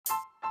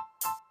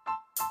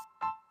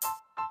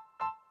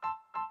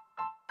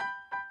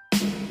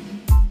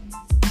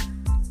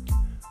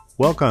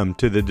Welcome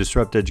to the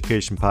Disrupt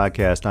Education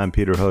Podcast. I'm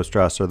Peter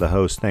Hostrasser, the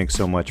host. Thanks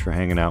so much for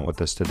hanging out with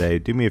us today.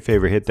 Do me a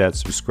favor, hit that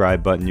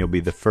subscribe button. You'll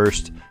be the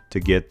first to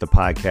get the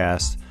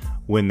podcast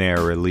when they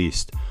are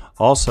released.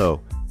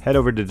 Also, head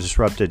over to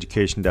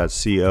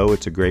disrupteducation.co.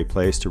 It's a great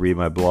place to read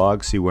my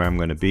blog, see where I'm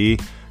going to be,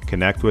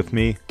 connect with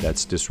me.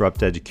 That's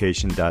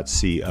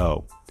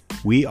disrupteducation.co.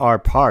 We are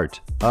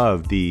part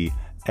of the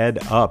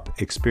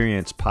EdUp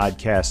Experience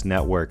Podcast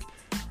Network,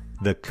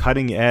 the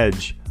cutting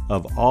edge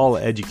of all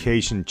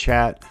education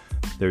chat.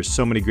 There's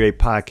so many great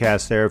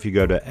podcasts there. If you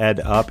go to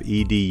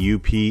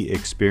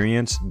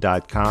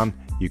edupexperience.com,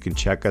 you can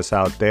check us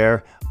out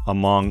there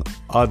among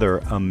other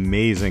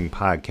amazing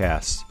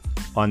podcasts.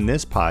 On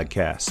this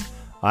podcast,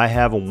 I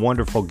have a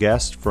wonderful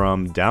guest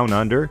from Down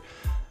Under.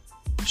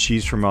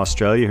 She's from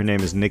Australia. Her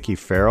name is Nikki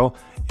Farrell,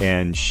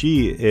 and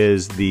she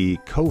is the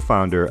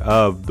co-founder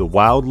of the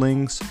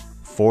Wildlings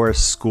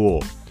Forest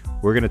School.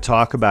 We're going to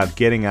talk about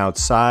getting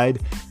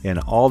outside and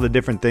all the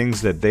different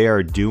things that they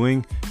are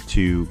doing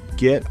to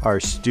get our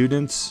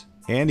students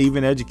and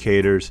even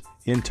educators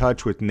in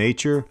touch with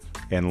nature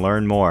and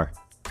learn more.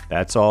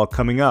 That's all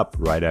coming up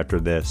right after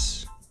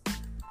this.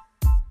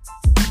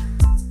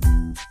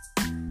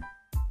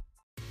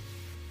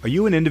 Are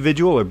you an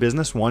individual or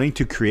business wanting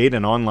to create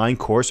an online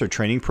course or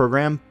training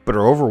program, but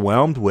are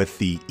overwhelmed with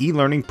the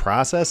e-learning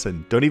process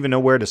and don't even know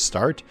where to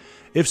start?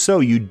 If so,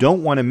 you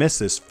don't want to miss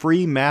this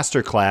free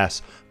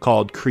masterclass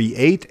called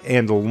Create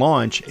and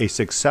Launch a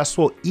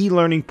Successful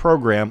E-Learning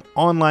Program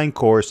online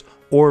course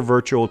or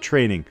virtual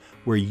training,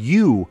 where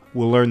you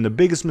will learn the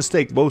biggest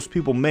mistake most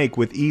people make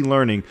with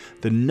e-learning,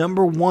 the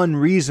number one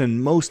reason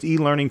most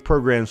e-learning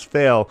programs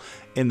fail,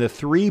 and the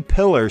 3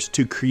 pillars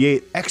to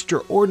create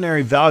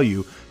extraordinary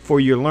value for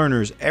your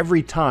learners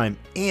every time,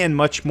 and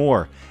much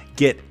more.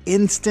 Get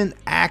instant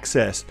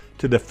access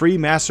to the free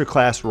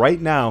masterclass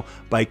right now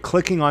by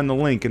clicking on the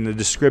link in the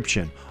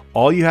description.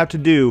 All you have to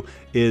do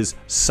is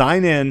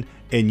sign in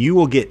and you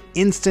will get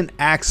instant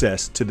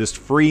access to this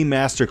free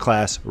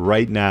masterclass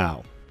right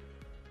now.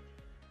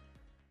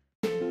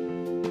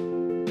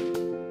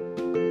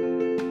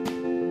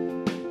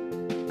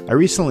 I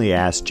recently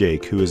asked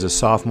Jake, who is a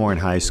sophomore in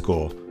high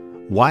school,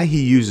 why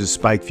he uses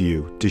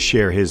SpikeView to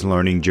share his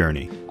learning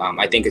journey.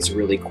 I think it's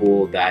really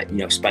cool that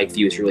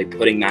SpikeView is really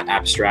putting that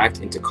abstract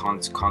into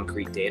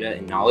concrete data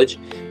and knowledge,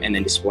 and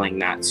then displaying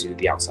that to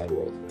the outside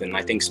world. And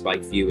I think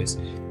SpikeView is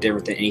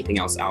different than anything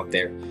else out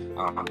there.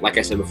 Like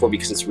I said before,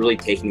 because it's really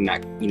taking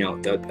that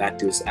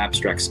those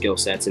abstract skill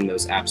sets and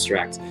those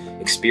abstract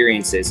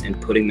experiences and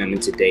putting them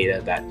into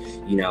data that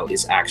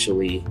is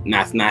actually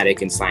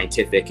mathematic and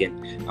scientific,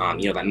 and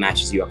that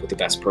matches you up with the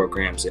best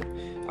programs and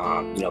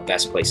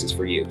best places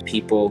for you.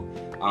 People,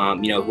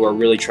 who are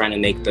really trying to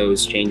make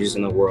those changes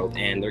in the world,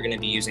 and they're going to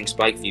be using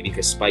SpikeView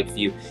because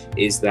SpikeView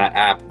is that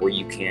app where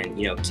you can,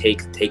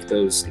 take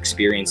those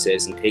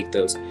experiences and take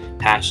those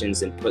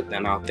passions and put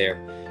them out there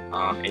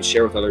and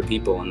share with other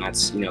people, and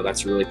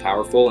that's really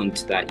powerful. And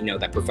to that,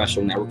 that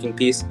professional networking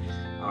piece,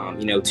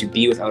 to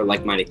be with other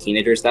like-minded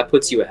teenagers, that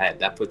puts you ahead.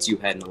 That puts you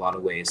ahead in a lot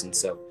of ways. And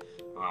so,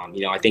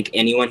 I think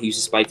anyone who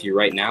uses SpikeView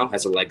right now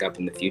has a leg up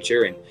in the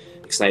future, and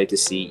excited to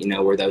see,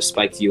 where those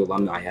SpikeView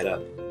alumni head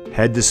up.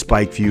 Head to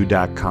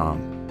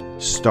spikeview.com.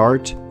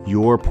 Start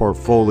your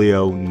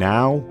portfolio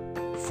now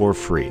for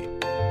free.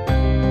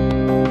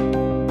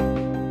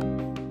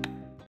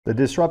 The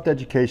Disrupt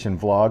Education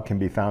vlog can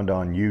be found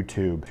on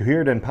YouTube. To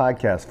hear it in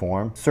podcast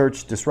form,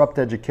 search Disrupt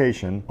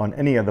Education on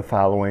any of the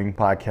following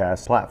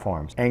podcast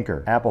platforms: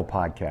 Anchor, Apple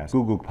Podcasts,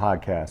 Google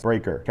Podcasts,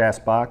 Breaker,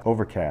 CastBox,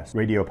 Overcast,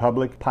 Radio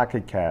Public,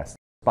 Pocket Cast,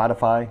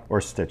 Spotify, or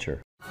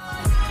Stitcher.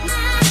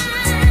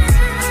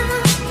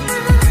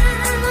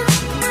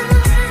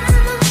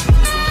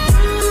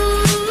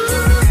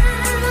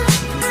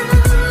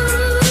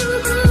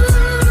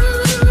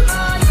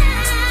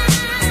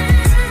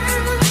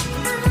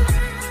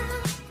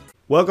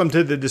 Welcome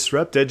to the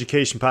Disrupt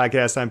Education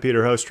Podcast. I'm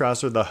Peter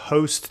Hostrasser, the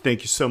host.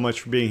 Thank you so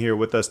much for being here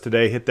with us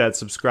today. Hit that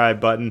subscribe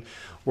button.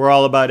 We're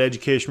all about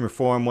education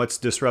reform, what's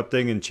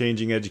disrupting and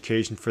changing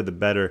education for the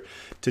better.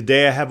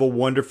 Today I have a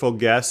wonderful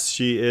guest.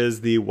 She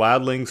is the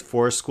Wildlings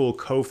Forest School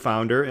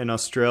co-founder in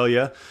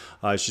Australia.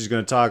 She's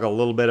going to talk a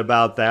little bit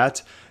about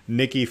that.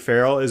 Nikki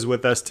Farrell is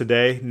with us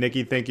today.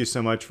 Nikki, thank you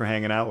so much for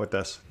hanging out with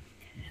us.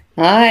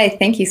 Hi,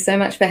 thank you so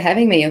much for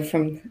having me. I'm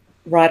from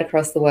right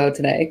across the world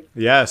today.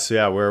 Yes,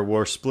 yeah,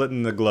 we're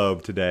splitting the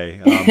globe today.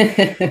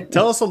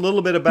 Tell us a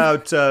little bit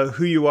about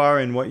who you are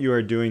and what you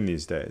are doing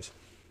these days.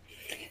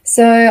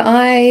 So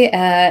I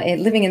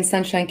am living in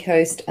Sunshine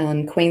Coast,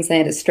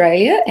 Queensland,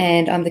 Australia,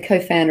 and I'm the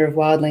co-founder of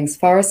Wildlings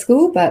Forest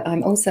School, but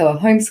I'm also a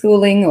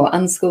homeschooling or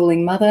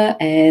unschooling mother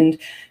and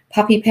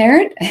puppy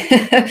parent.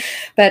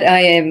 But I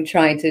am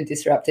trying to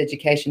disrupt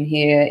education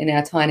here in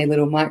our tiny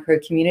little micro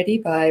community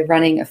by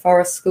running a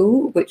forest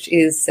school, which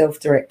is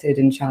self-directed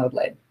and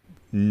child-led.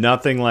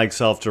 Nothing like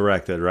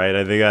self-directed, right?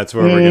 I think that's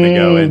where we're going to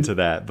go into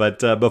that.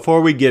 But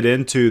before we get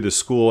into the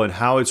school and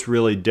how it's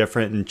really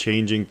different and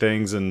changing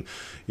things and,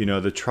 you know,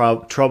 the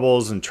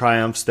troubles and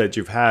triumphs that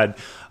you've had,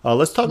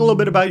 let's talk a little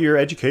bit about your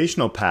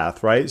educational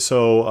path, right?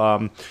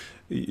 So,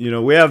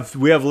 We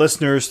have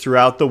listeners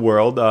throughout the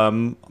world.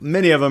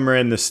 Many of them are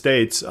in the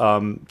States.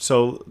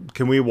 So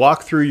can we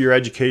walk through your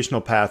educational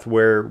path,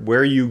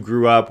 where you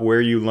grew up,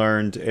 where you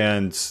learned,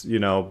 and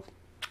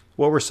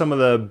what were some of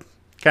the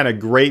kind of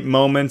great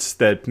moments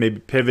that maybe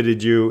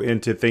pivoted you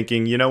into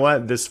thinking,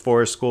 this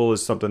forest school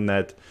is something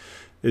that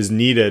is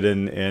needed,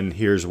 and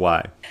here's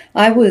why.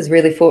 I was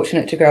really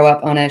fortunate to grow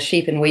up on a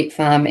sheep and wheat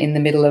farm in the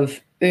middle of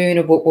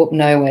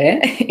nowhere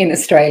in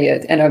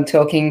Australia, and I'm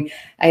talking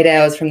 8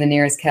 hours from the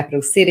nearest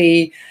capital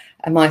city.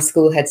 My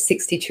school had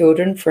 60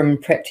 children from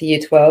prep to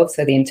year 12,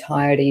 so the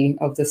entirety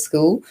of the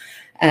school.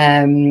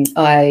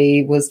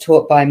 I was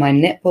taught by my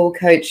netball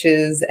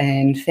coaches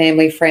and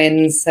family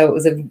friends, so it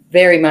was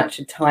very much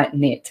a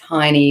tight-knit,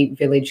 tiny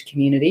village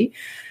community.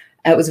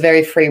 It was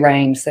very free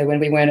range. So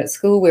when we weren't at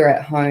school, we were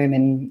at home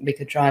and we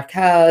could drive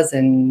cars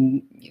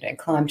and,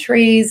 climb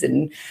trees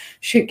and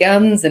shoot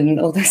guns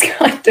and all those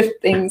kind of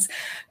things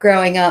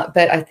growing up.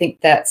 But I think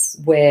that's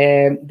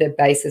where the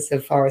basis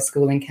of forest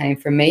schooling came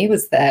from me,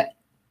 was that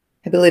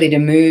ability to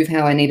move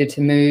how I needed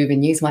to move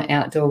and use my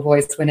outdoor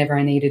voice whenever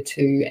I needed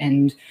to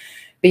and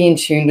be in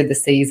tune with the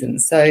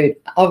seasons. So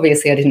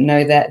obviously I didn't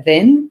know that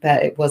then,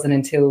 but it wasn't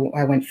until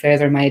I went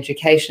further in my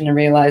education and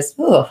realised,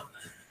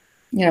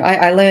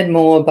 I learned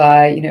more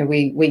by,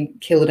 we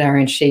killed our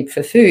own sheep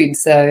for food.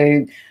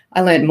 So I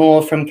learned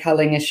more from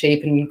culling a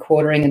sheep and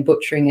quartering and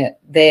butchering it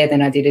there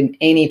than I did in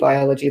any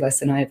biology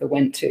lesson I ever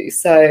went to.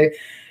 So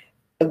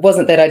it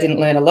wasn't that I didn't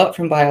learn a lot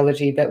from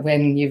biology, but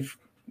when you've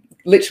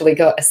literally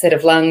got a set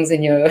of lungs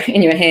in your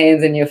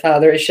hands and your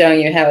father is showing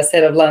you how a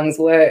set of lungs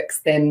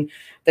works, then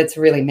that's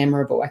really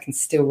memorable. I can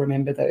still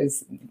remember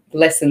those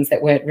lessons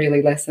that weren't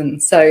really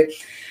lessons. So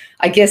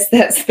I guess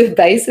that's the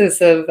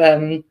basis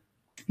of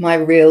my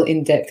real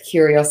in-depth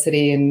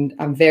curiosity, and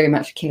I'm very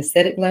much a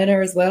kinesthetic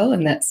learner as well,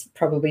 and that's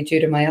probably due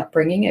to my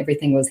upbringing.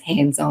 Everything was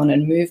hands-on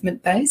and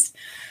movement-based.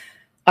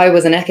 I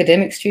was an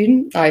academic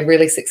student. I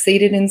really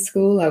succeeded in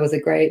school. I was a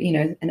great,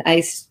 an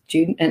A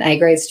student, an A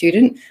grade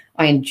student.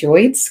 I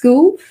enjoyed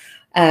school,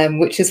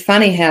 which is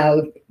funny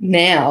how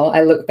now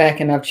I look back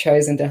and I've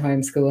chosen to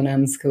homeschool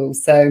and unschool.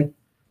 So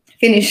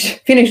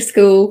finished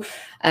school.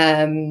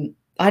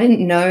 I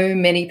didn't know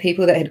many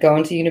people that had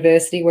gone to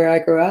university where I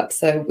grew up.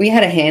 So we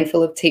had a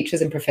handful of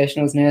teachers and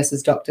professionals,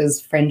 nurses,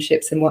 doctors,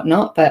 friendships and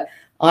whatnot. But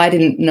I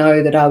didn't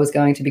know that I was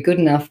going to be good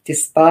enough,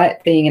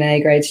 despite being an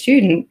A-grade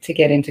student, to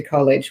get into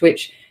college,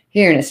 which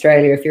here in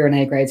Australia, if you're an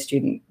A-grade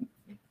student,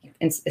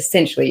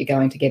 essentially you're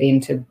going to get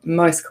into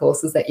most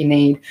courses that you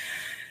need.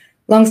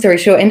 Long story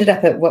short, ended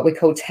up at what we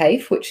call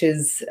TAFE, which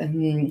is, I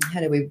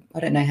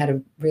don't know how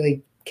to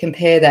really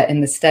compare that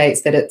in the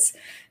States, but it's,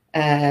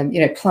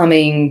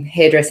 plumbing,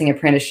 hairdressing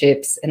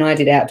apprenticeships, and I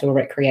did outdoor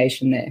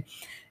recreation there.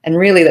 And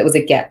really that was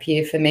a gap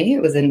year for me.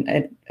 It was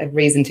a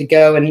reason to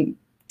go and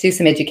do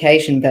some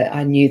education, but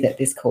I knew that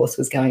this course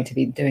was going to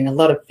be doing a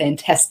lot of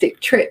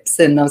fantastic trips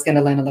and I was going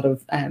to learn a lot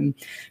of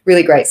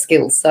really great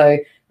skills. So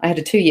I had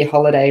a 2-year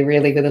holiday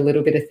really with a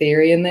little bit of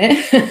theory in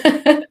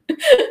there,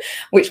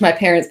 which my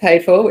parents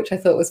paid for, which I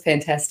thought was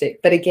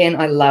fantastic. But again,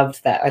 I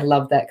loved that. I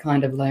loved that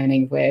kind of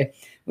learning where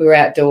we were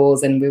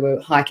outdoors and we were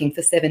hiking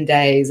for 7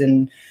 days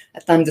and a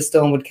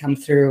thunderstorm would come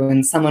through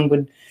and someone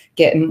would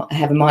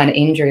have a minor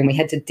injury and we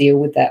had to deal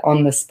with that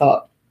on the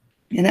spot.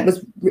 And that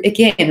was,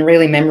 again,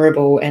 really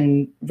memorable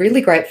and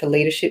really great for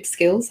leadership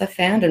skills, I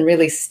found, and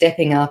really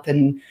stepping up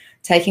and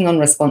taking on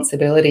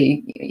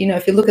responsibility.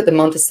 If you look at the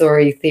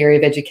Montessori theory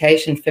of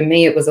education, for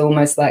me, it was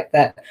almost like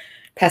that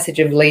passage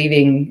of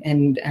leaving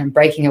and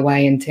breaking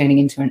away and turning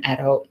into an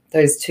adult.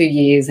 Those 2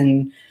 years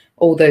and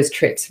all those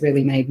trips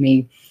really made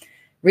me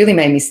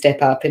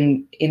step up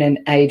in an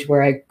age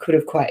where I could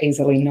have quite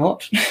easily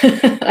not,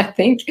 I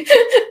think.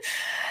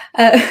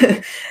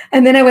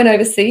 And then I went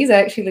overseas.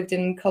 I actually lived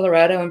in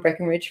Colorado and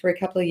Breckenridge for a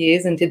couple of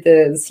years and did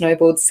the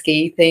snowboard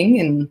ski thing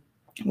and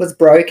was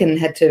broke and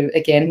had to,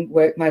 again,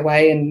 work my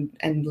way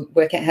and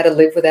work out how to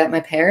live without my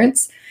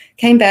parents.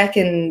 Came back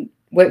and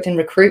worked in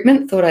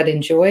recruitment, thought I'd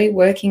enjoy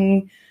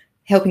working,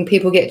 helping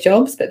people get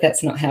jobs, but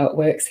that's not how it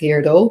works here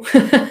at all.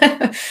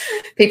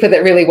 People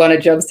that really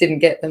wanted jobs didn't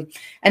get them.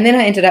 And then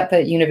I ended up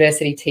at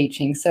university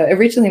teaching. So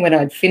originally when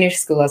I'd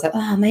finished school, I was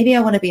like, maybe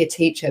I want to be a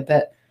teacher,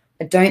 but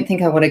I don't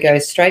think I want to go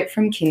straight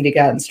from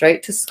kindergarten,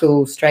 straight to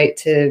school, straight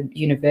to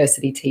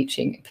university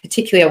teaching.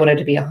 Particularly, I wanted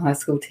to be a high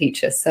school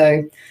teacher.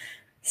 So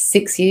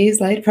 6 years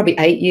later, probably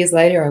 8 years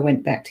later, I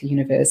went back to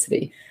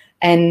university.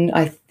 And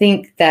I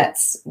think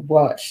that's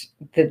what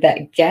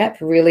that gap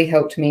really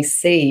helped me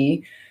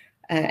see,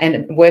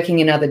 and working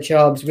in other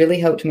jobs really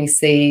helped me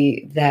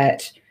see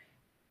that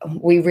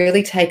we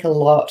really take a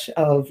lot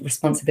of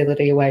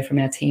responsibility away from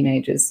our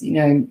teenagers.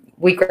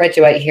 We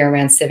graduate here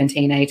around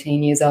 17,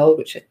 18 years old,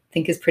 which I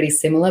think is pretty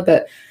similar,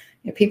 but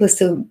people are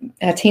still,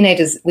 our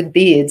teenagers with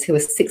beards who are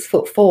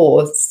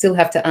 6'4" still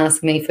have to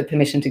ask me for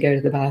permission to go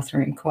to the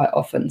bathroom quite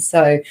often.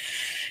 So,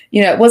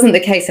 it wasn't the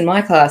case in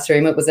my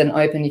classroom. It was an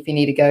open, if you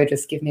need to go,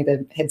 just give me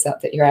the heads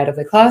up that you're out of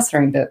the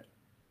classroom. But,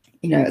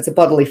 it's a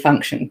bodily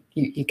function.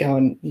 You go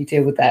and you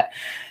deal with that.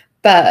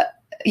 But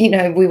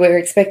we were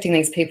expecting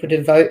these people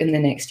to vote in the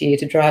next year,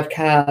 to drive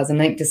cars and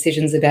make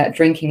decisions about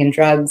drinking and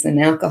drugs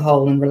and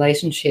alcohol and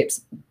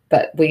relationships,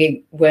 but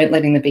we weren't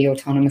letting them be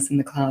autonomous in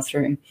the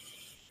classroom.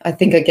 I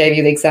think I gave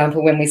you the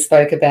example when we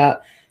spoke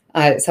about,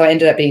 so I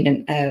ended up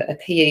being a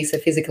PE, so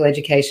physical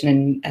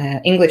education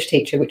and English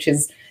teacher, which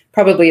is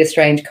probably a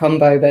strange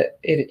combo, but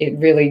it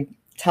really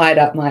tied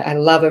up my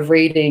love of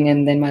reading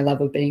and then my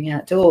love of being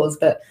outdoors.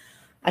 But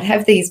I'd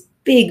have these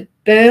big,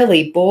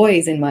 burly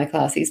boys in my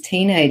class, these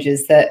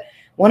teenagers that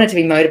wanted to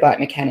be motorbike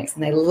mechanics,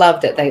 and they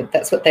loved it.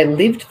 That's what they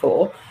lived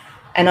for.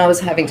 And I was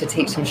having to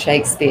teach them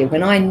Shakespeare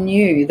when I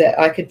knew that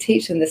I could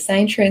teach them the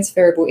same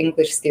transferable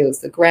English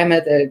skills, the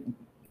grammar, the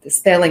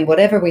spelling,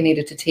 whatever we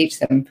needed to teach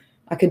them,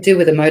 I could do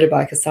with a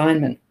motorbike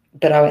assignment.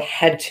 But I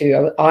had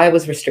to. I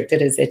was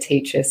restricted as their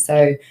teacher.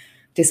 So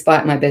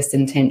despite my best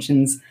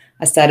intentions,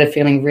 I started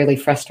feeling really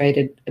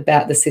frustrated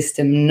about the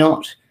system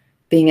not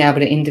being able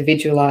to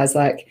individualize.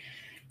 Like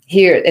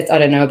here, I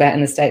don't know about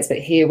in the States, but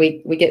here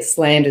we get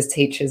slammed as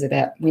teachers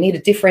about we need to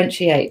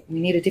differentiate. We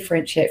need to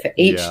differentiate for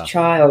each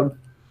child.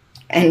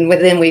 And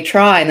then we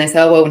try and they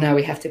say, oh, well, no,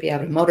 we have to be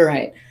able to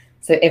moderate.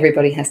 So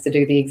everybody has to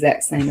do the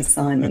exact same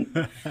assignment.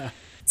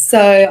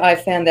 So I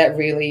found that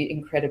really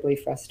incredibly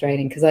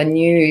frustrating because I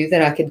knew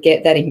that I could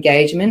get that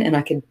engagement and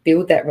I could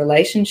build that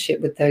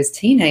relationship with those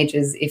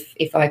teenagers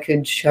if I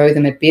could show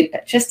them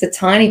just a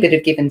tiny bit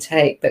of give and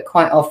take, but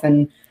quite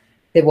often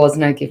there was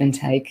no give and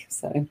take.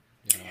 So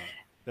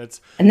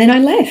and then I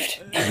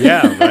left.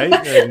 Yeah, right.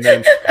 And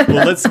then,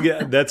 well,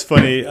 that's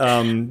funny.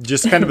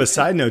 Just kind of a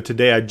side note.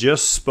 Today, I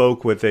just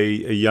spoke with a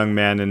young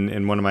man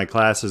in one of my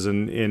classes,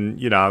 and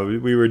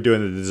we were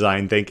doing the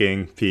design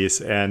thinking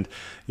piece, and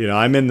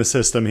I'm in the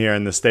system here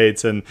in the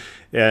States, and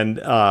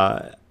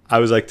I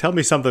was like, tell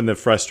me something that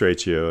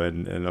frustrates you.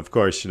 And of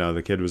course,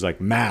 the kid was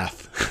like,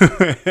 math.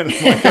 And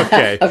I'm like,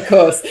 okay. Of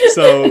course.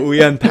 So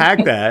we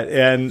unpacked that.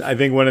 And I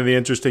think one of the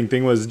interesting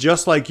thing was,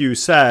 just like you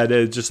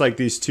said, just like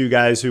these two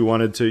guys who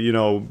wanted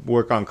to,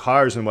 work on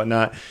cars and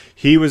whatnot,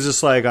 he was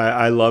just like,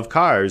 I love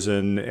cars.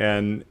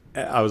 And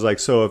I was like,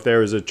 so if there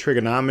was a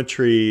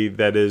trigonometry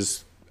that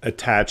is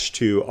attached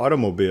to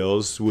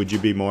automobiles, would you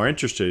be more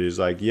interested? He's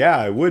like, yeah,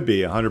 I would be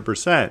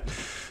 100%.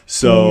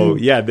 So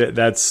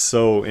that's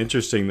so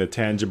interesting, the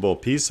tangible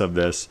piece of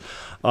this.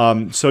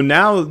 So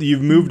now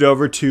you've moved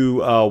over to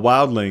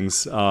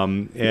Wildlings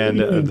and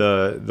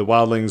the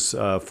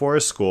Wildlings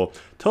Forest School.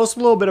 Tell us a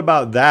little bit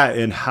about that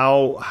and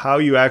how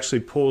you actually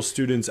pull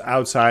students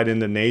outside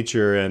into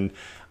nature. And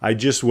I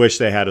just wish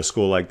they had a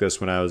school like this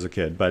when I was a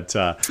kid, but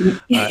and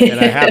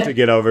I have to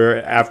get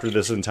over after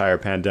this entire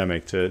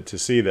pandemic to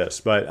see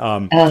this. But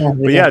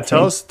yeah,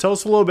 tell us a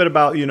little bit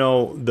about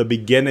the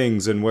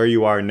beginnings and where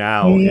you are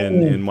now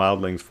in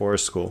Wildlings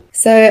Forest School.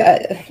 So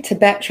to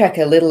backtrack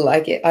a little,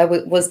 I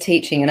was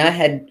teaching, and I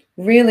had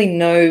really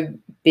no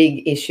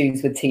big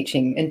issues with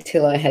teaching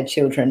until I had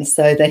children.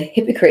 So the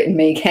hypocrite in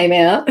me came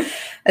out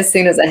as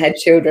soon as I had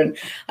children.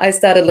 I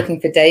started looking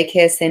for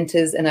daycare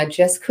centres, and I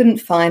just couldn't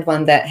find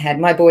one that had,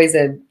 my boys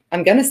are,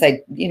 I'm going to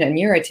say,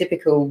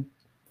 neurotypical,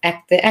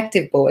 they're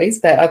active boys,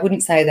 but I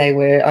wouldn't say they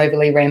were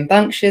overly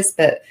rambunctious,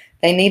 but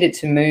they needed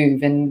to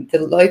move. And the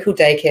local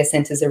daycare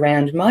centres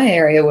around my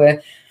area were,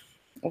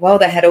 while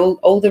they had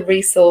all the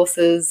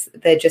resources,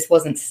 there just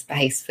wasn't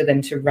space for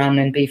them to run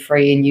and be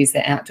free and use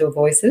their outdoor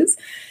voices.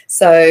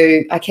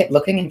 So I kept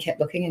looking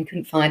and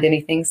couldn't find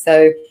anything.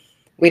 So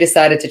we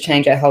decided to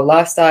change our whole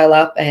lifestyle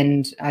up,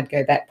 and I'd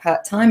go back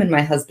part-time, and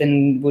my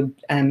husband would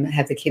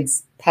have the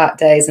kids part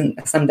days and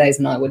some days,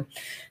 and I would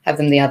have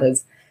them the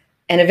others.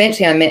 And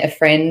eventually I met a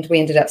friend. We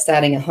ended up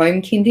starting a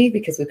home kindy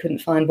because we couldn't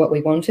find what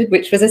we wanted,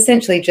 which was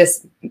essentially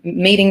just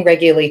meeting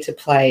regularly to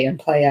play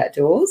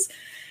outdoors.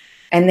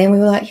 And then we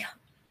were like,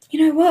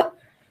 you know what?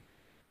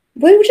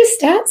 We'll just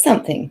start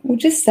something.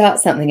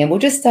 And we'll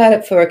just start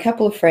it for a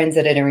couple of friends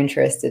that are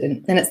interested.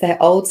 And it's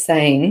that old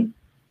saying,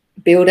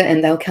 build it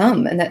and they'll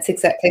come. And that's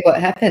exactly what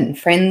happened.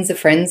 Friends of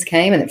friends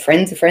came, and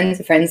friends of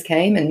friends of friends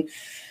came. And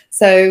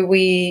so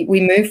we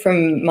moved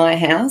from my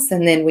house,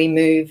 and then we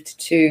moved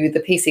to the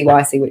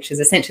PCYC, which is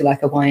essentially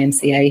like a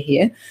YMCA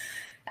here.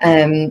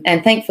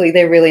 And thankfully,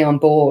 they're really on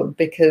board,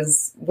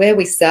 because where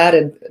we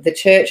started, the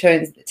church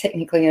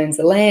technically owns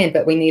the land,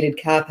 but we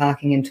needed car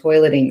parking and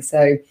toileting.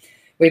 So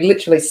we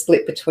literally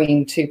split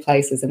between two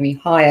places, and we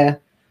hire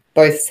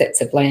both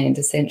sets of land,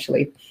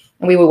 essentially.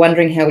 And we were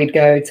wondering how we'd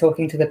go,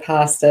 talking to the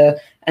pastor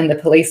and the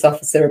police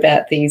officer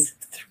about these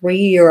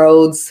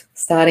 3-year-olds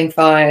starting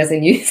fires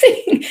and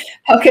using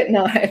pocket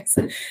knives.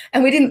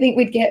 And we didn't think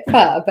we'd get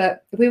far,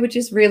 but we were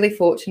just really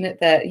fortunate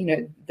that,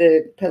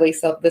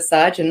 the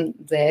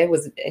sergeant there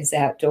is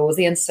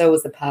outdoorsy, and so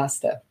was the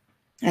pastor.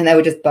 And they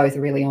were just both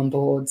really on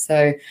board.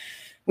 So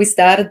we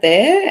started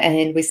there,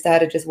 and we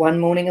started just one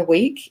morning a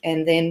week.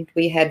 And then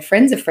we had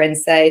friends of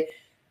friends say,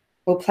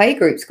 well,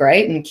 playgroup's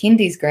great and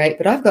kindy's great,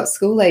 but I've got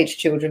school-age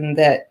children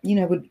that,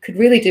 could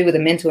really do with a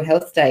mental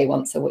health day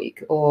once a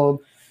week, or,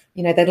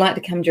 they'd like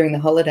to come during the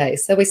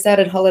holidays. So we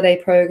started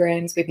holiday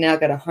programs. We've now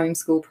got a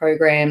homeschool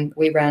program.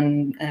 We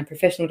run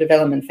professional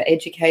development for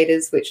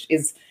educators, which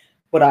is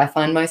what I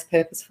find most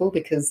purposeful,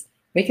 because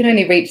we can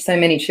only reach so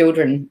many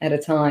children at a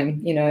time,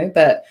 you know,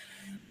 but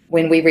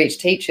when we reach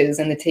teachers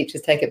and the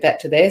teachers take it back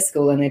to their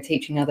school and they're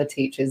teaching other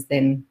teachers,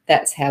 then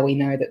that's how we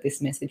know that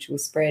this message will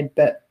spread.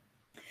 But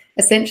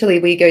essentially,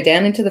 we go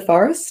down into the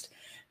forest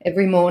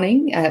every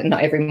morning,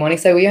 not every morning.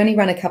 So we only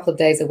run a couple of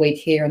days a week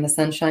here on the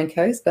Sunshine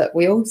Coast, but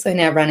we also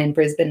now run in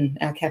Brisbane,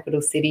 our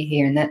capital city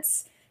here, and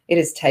it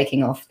is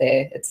taking off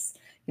there. It's,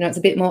 you know, it's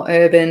a bit more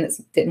urban, it's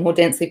a bit more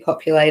densely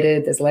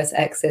populated, there's less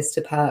access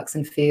to parks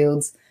and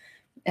fields,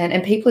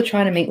 and people are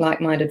trying to meet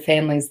like-minded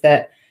families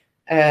that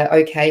are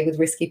okay with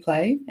risky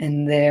play,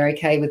 and they're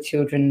okay with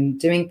children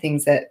doing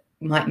things that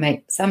might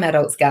make some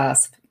adults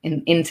gasp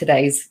in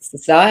today's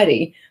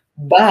society.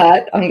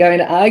 But I'm going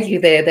to argue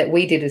there that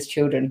we did as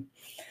children,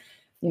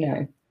 you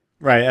know.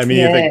 Right. I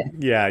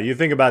mean, you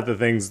think about the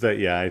things that,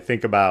 I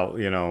think about,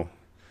 you know,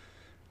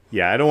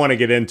 I don't want to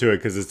get into it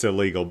because it's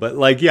illegal, but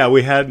like,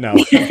 we had no.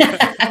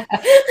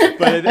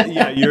 But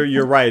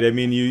you're right. I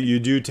mean, you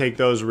do take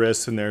those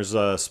risks, and there's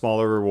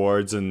smaller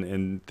rewards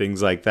and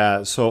things like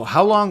that. So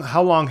how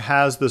long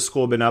has the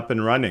school been up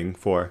and running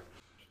for?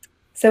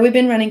 So we've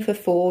been running for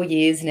 4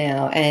 years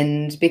now,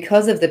 and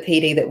because of the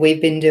PD that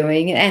we've been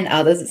doing and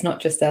others, it's not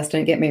just us,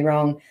 don't get me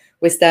wrong,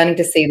 we're starting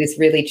to see this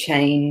really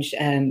change,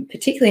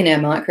 particularly in our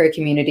micro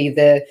community,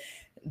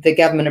 the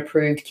government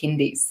approved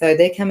kindies. So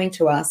they're coming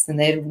to us and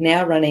they're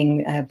now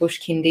running bush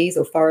kindies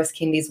or forest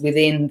kindies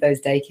within those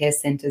daycare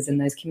centres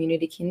and those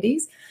community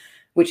kindies,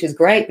 which is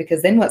great,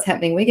 because then what's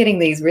happening, we're getting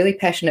these really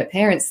passionate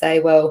parents say,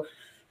 well,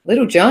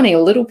 little Johnny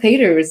or little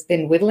Peter has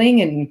been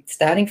whittling and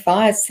starting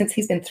fires since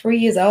he's been 3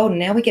 years old, and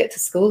now we get to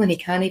school and he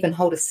can't even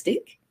hold a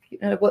stick. You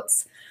know,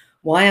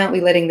 why aren't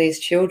we letting these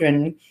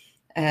children,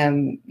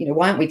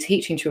 why aren't we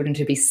teaching children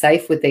to be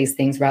safe with these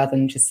things rather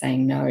than just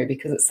saying no?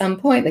 Because at some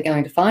point they're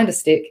going to find a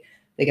stick,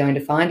 they're going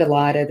to find a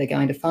lighter, they're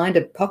going to find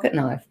a pocket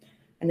knife,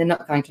 and they're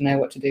not going to know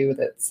what to do with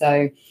it.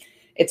 So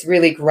it's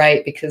really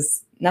great,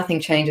 because nothing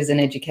changes in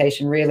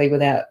education really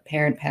without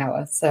parent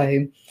power.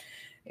 So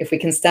if we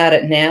can start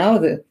it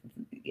now,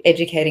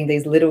 educating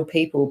these little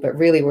people, but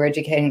really we're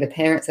educating the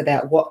parents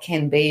about what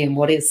can be and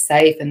what is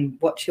safe and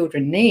what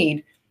children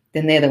need,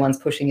 then they're the ones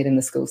pushing it in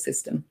the school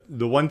system.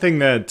 The one thing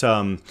that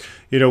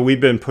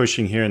we've been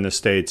pushing here in the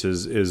States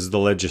is the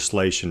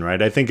legislation,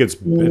 right? I think it's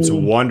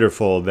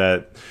wonderful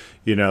that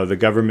the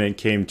government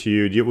came to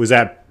you. Was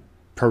that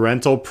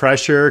parental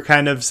pressure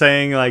kind of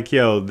saying like,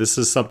 this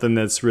is something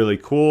that's really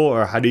cool,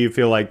 or how do you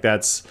feel like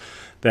that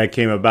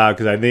came about?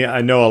 Because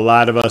I know a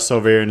lot of us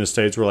over here in the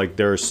States were like,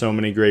 there are so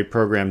many great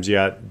programs,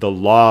 yet the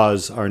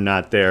laws are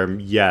not there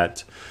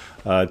yet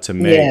to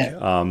make.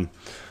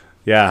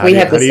 How do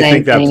you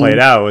think that played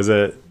out?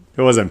 It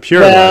wasn't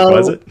pure luck,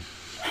 was it?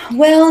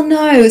 Well,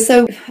 no.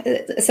 So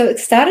it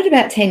started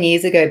about 10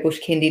 years ago, Bush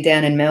Kindy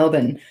down in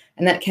Melbourne,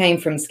 and that came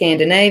from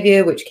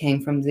Scandinavia, which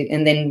came from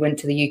and then went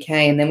to the UK,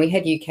 and then we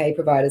had UK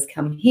providers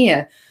come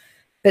here.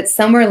 But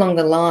somewhere along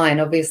the line,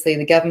 obviously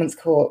the government's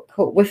caught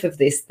whiff of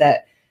this,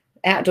 that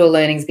outdoor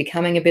learning is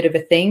becoming a bit of a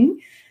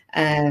thing.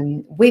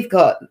 We've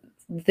got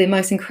the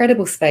most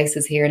incredible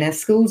spaces here, and our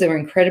schools are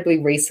incredibly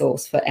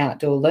resourced for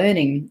outdoor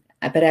learning,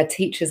 but our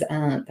teachers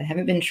aren't. They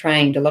haven't been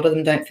trained. A lot of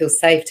them don't feel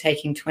safe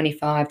taking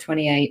 25,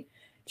 28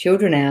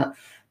 children out,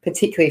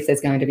 particularly if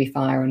there's going to be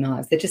fire or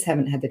knives. They just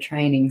haven't had the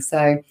training.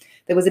 So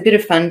there was a bit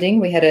of funding.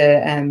 We had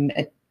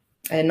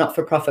a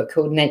not-for-profit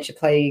called Nature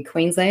Play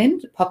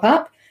Queensland pop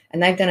up,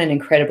 and they've done an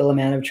incredible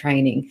amount of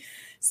training.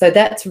 So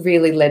that's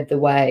really led the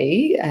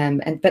way,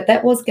 but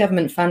that was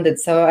government funded.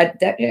 So I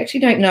actually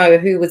don't know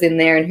who was in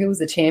there and who was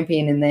the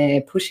champion in there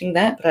pushing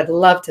that, but I'd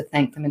love to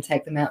thank them and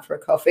take them out for a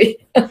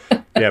coffee. Bring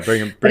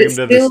them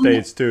to the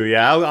States too.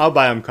 Yeah, I'll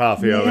buy them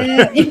coffee over.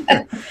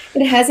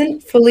 It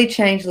hasn't fully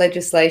changed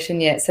legislation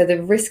yet. So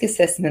the risk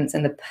assessments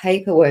and the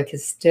paperwork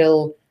is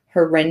still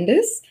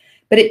horrendous,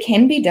 but it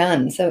can be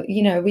done. So,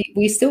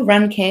 we still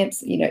run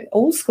camps,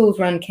 all schools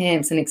run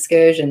camps and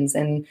excursions,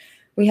 and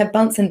we have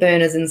Bunsen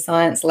burners in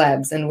science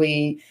labs, and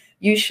we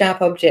use sharp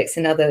objects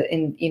I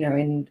don't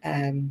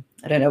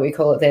know what we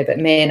call it there, but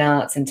man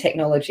arts and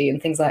technology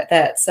and things like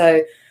that.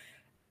 So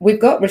we've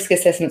got risk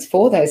assessments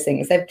for those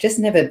things. They've just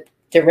never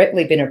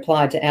directly been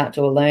applied to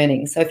outdoor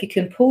learning. So if you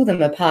can pull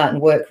them apart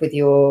and work with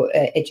your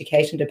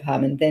education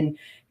department, then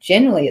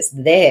generally it's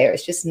there.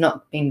 It's just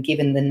not been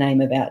given the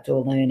name of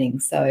outdoor learning.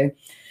 So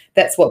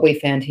that's what we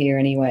found here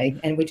anyway.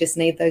 And we just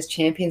need those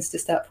champions to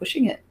start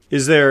pushing it.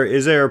 Is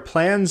there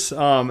plans?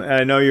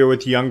 I know you're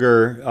with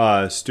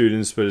younger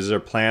students, but is there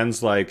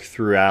plans like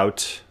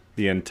throughout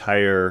the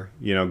entire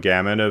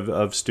gamut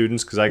of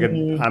students? Because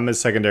I'm a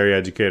secondary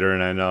educator,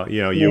 and I know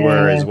you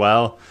were as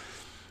well.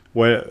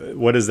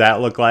 What does that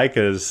look like?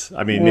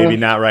 Maybe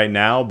not right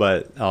now,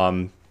 but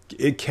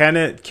can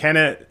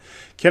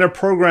a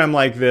program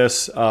like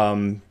this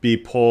be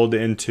pulled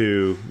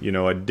into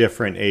a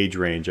different age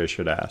range? I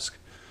should ask.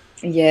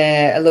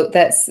 Yeah, look,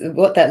 that's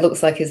what that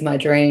looks like is my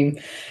dream,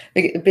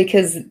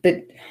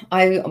 but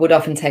I would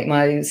often take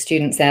my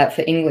students out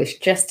for English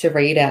just to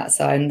read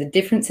outside, and the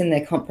difference in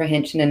their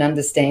comprehension and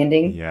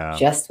understanding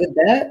just with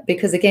that,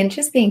 because again,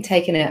 just being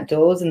taken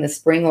outdoors in the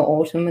spring or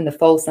autumn in the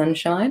fall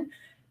sunshine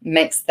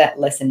makes that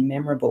lesson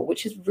memorable,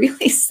 which is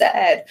really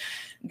sad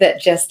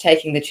that just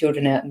taking the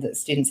children out and the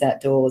students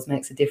outdoors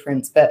makes a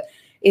difference. But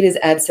it is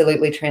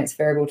absolutely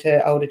transferable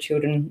to older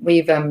children.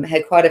 We've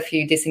had quite a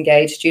few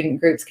disengaged student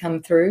groups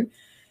come through,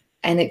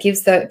 and it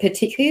gives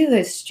particularly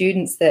those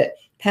students that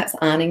perhaps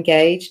aren't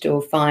engaged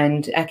or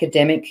find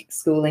academic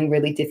schooling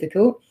really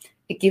difficult,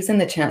 it gives them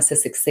the chance to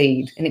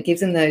succeed, and it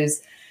gives them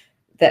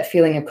that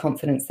feeling of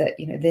confidence that,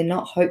 you know, they're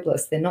not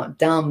hopeless, they're not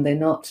dumb, they're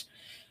not,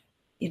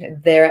 you know,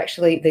 they're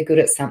good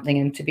at something,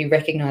 and to be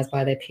recognized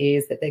by their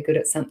peers that they're good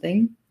at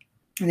something.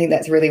 I think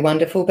that's really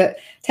wonderful. But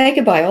take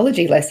a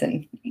biology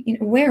lesson. You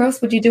know, where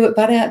else would you do it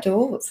but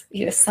outdoors?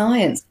 You know,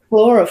 science,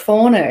 flora,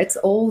 fauna, it's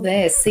all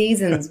there.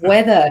 Seasons,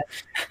 weather.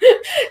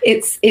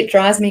 It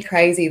drives me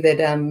crazy that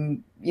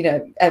you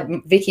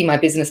know, Vicky, my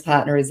business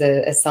partner, is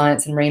a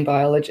science and marine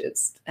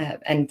biologist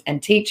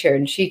and teacher,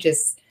 and she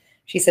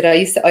said, I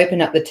used to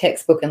open up the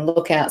textbook and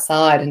look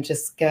outside and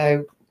just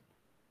go,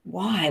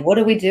 why? What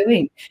are we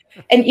doing?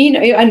 And, you know,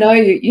 I know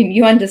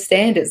you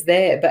understand it's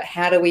there, but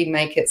how do we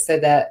make it so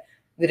that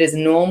is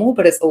normal,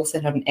 but it's also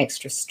not an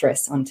extra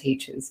stress on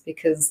teachers,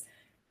 because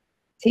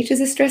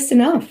teachers are stressed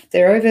enough.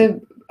 They're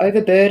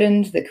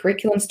overburdened. The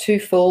curriculum's too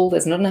full.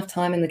 There's not enough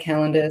time in the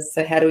calendar.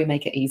 So how do we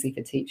make it easy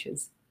for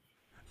teachers?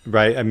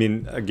 Right. I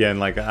mean, again,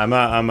 like I'm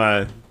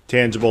a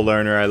tangible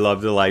learner. I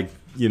love to, like,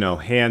 you know,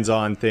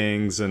 hands-on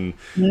things, and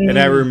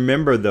I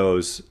remember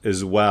those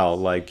as well.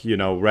 Like, you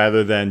know,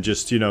 rather than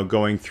just, you know,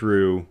 going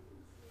through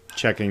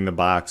checking the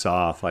box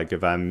off. Like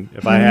if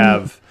I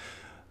have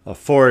a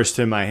forest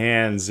in my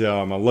hands, you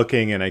know, I'm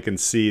looking and I can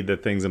see the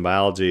things in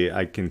biology,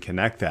 I can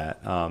connect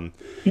that.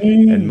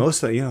 And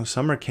most of, you know,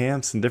 summer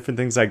camps and different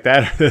things like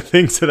that are the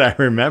things that I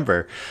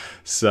remember.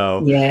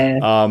 So,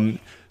 yeah.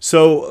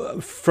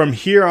 So from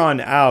here on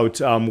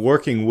out,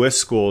 working with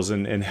schools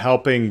and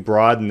helping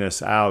broaden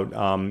this out,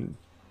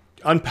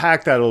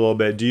 unpack that a little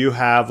bit. Do you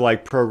have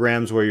like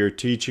programs where you're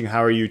teaching?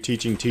 How are you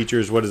teaching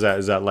teachers? What is that?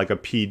 Is that like a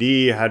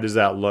PD? How does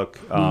that look?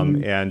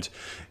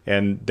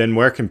 And then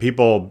where can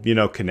people, you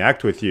know,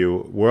 connect with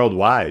you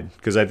worldwide?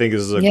 Because I think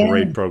this is a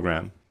great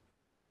program.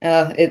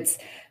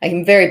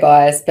 I'm very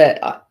biased, but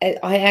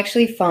I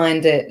actually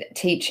find it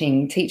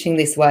teaching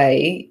this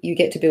way, you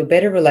get to build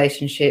better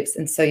relationships,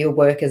 and so your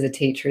work as a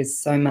teacher is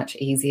so much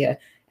easier.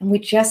 And we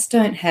just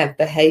don't have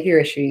behavior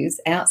issues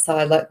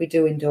outside like we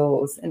do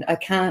indoors. And I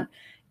can't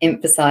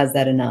emphasize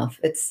that enough.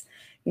 It's,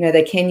 you know,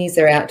 they can use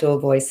their outdoor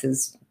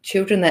voices.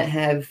 Children that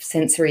have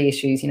sensory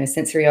issues, you know,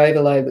 sensory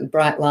overload with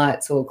bright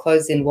lights or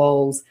closed-in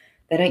walls,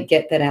 they don't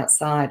get that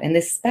outside. And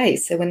there's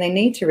space. So when they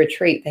need to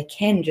retreat, they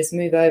can just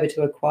move over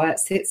to a quiet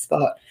sit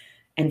spot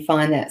and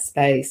find that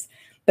space.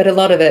 But a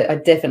lot of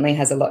it definitely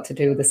has a lot to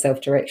do with the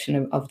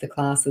self-direction of the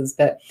classes.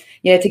 But,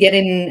 you know, to get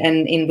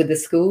in with the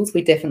schools,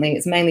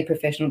 it's mainly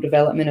professional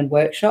development and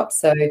workshops.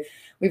 So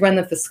we run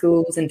them for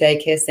schools and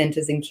daycare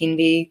centres in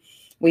kindy.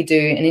 We do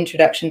an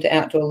introduction to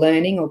outdoor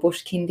learning, or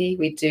bush kindy.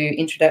 We do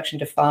introduction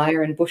to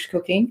fire and bush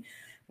cooking.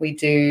 We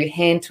do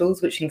hand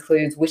tools, which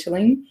includes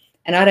whittling.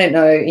 And I don't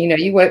know, you know,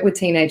 you work with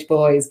teenage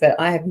boys, but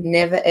I have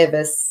never,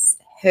 ever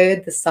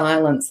heard the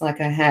silence like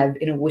I have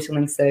in a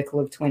whittling circle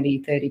of 20,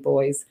 30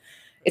 boys.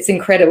 It's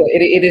incredible.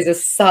 It is a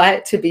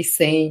sight to be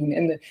seen,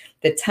 and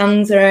the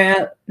tongues are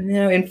out, you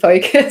know, in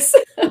focus.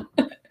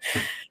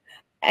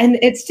 And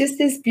it's just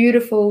this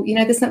beautiful, you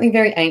know, there's something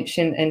very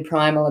ancient and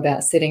primal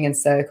about sitting in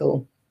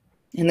circle,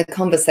 and the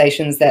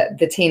conversations that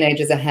the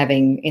teenagers are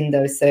having in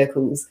those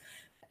circles,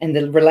 and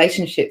the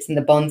relationships and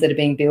the bonds that are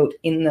being built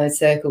in those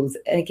circles.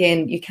 And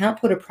again, you can't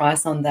put a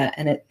price on that,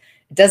 and it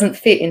doesn't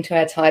fit into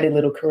our tidy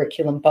little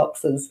curriculum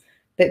boxes,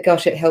 but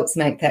gosh, it helps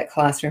make that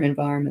classroom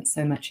environment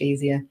so much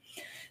easier.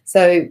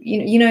 So,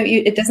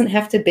 it doesn't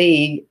have to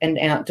be an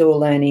outdoor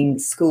learning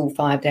school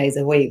 5 days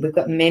a week. We've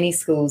got many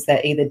schools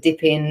that either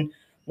dip in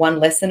one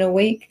lesson a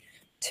week,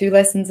 2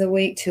 lessons a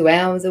week, 2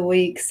 hours a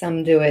week.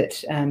 Some do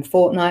it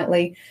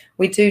fortnightly.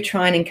 We do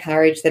try and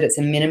encourage that it's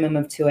a minimum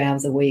of 2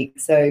 hours a week.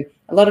 So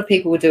a lot of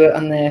people will do it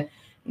on the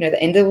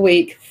end of the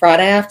week,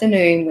 Friday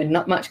afternoon, when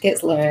not much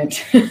gets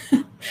learned.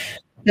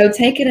 They'll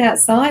take it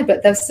outside,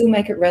 but they'll still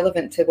make it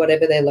relevant to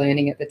whatever they're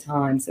learning at the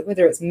time. So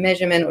whether it's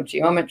measurement or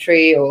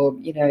geometry or,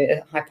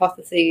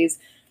 hypotheses,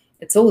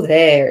 it's all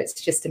there. It's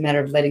just a matter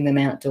of letting them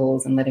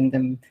outdoors and letting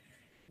them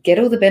get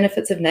all the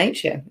benefits of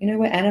nature.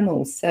 We're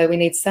animals, so we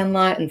need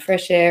sunlight and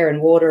fresh air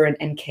and water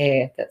and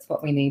care. That's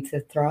what we need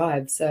to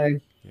thrive. So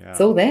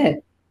It's all there.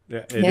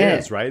 Yeah, it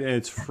is, right? And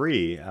it's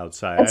free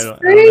outside. It's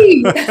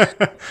free.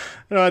 I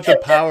don't have to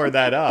power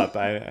that up.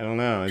 I don't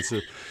know.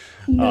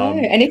 No,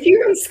 and if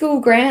you're on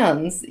school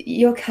grounds,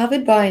 you're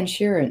covered by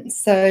insurance.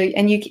 So,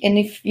 and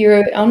if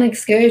you're on an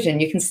excursion,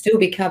 you can still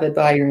be covered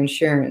by your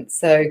insurance.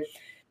 So,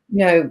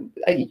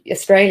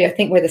 Australia, I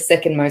think we're the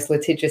second most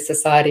litigious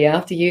society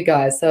after you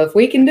guys. So if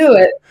we can do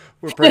it,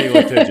 we're pretty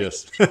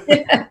litigious.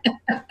 Yeah.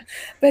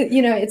 But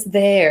it's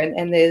there,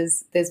 and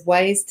there's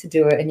ways to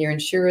do it, and your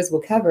insurers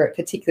will cover it.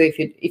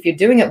 Particularly if you're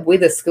doing it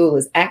with a school,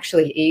 is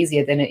actually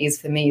easier than it is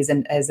for me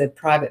as a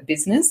private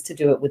business to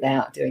do it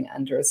without doing it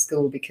under a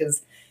school,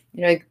 because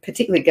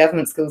particularly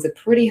government schools are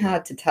pretty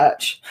hard to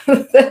touch.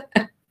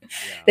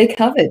 They're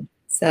covered.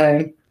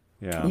 So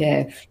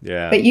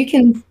yeah. But you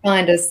can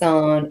find us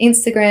on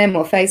Instagram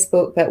or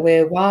Facebook, but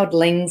we're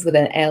Wildlings with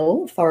an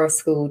L,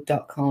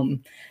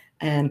 forestschool.com.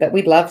 But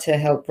we'd love to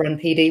help run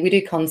PD. We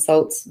do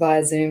consults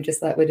via Zoom,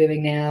 just like we're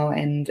doing now.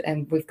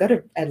 And we've got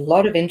a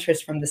lot of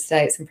interest from the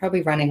States. I'm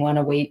probably running one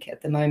a week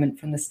at the moment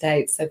from the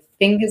States. So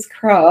fingers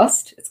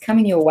crossed, it's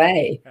coming your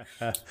way.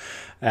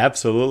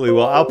 Absolutely.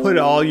 Well, I'll put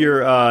all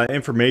your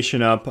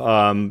information up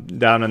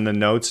down in the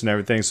notes and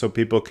everything so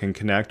people can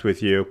connect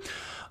with you.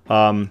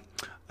 I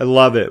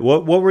love it.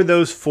 What were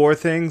those 4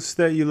 things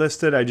that you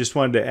listed? I just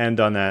wanted to end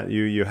on that.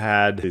 You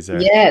had these. So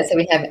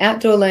we have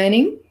outdoor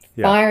learning,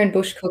 fire and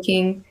bush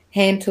cooking,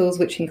 hand tools,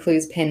 which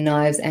includes pen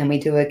knives, and we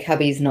do a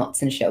cubbies,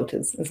 knots, and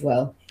shelters as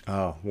well.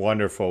 Oh,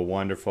 wonderful,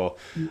 wonderful.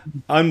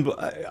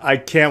 I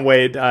can't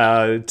wait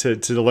to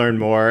learn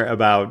more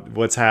about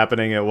what's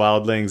happening at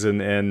Wildlings.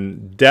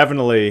 And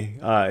definitely,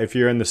 if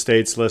you're in the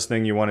States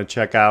listening, you want to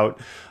check out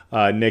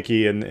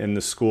Nikki in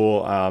the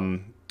school.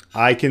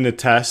 I can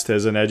attest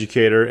as an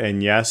educator,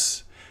 and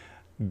yes,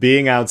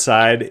 being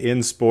outside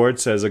in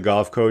sports as a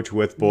golf coach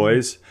with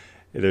boys,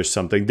 there's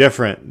something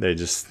different.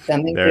 There's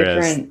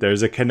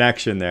a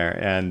connection there,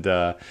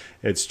 and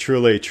it's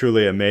truly,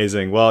 truly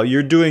amazing. Well,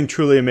 you're doing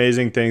truly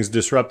amazing things,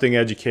 disrupting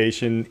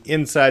education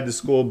inside the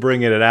school,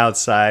 bringing it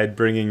outside,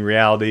 bringing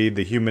reality,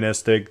 the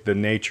humanistic, the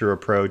nature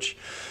approach.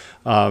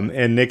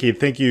 And Nikki,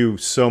 thank you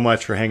so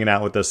much for hanging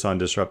out with us on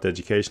Disrupt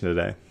Education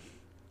today.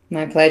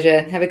 My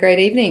pleasure. Have a great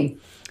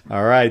evening.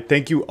 All right.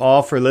 Thank you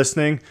all for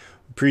listening.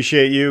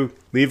 Appreciate you.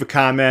 Leave a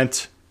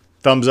comment.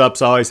 Thumbs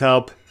ups always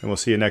help. And we'll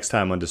see you next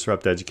time on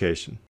Disrupt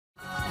Education.